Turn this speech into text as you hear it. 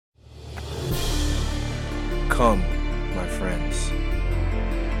Come, my friends.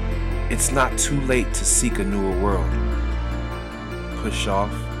 It's not too late to seek a newer world. Push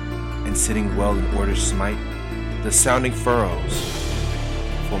off, and sitting well in order smite the sounding furrows,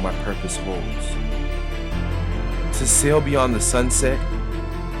 for my purpose holds to sail beyond the sunset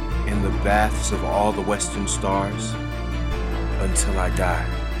in the baths of all the western stars until I die.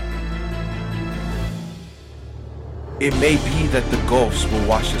 It may be that the gulfs will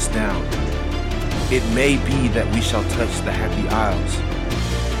wash us down. It may be that we shall touch the happy isles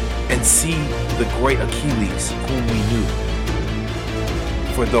and see the great Achilles whom we knew.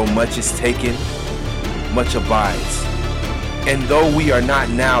 For though much is taken, much abides. And though we are not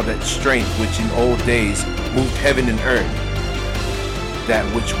now that strength which in old days moved heaven and earth, that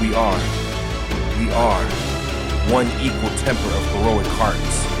which we are one equal temper of heroic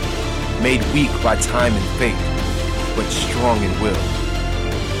hearts, made weak by time and fate, but strong in will,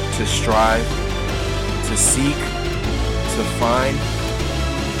 to strive, to seek, to find,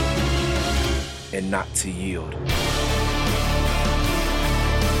 and not to yield.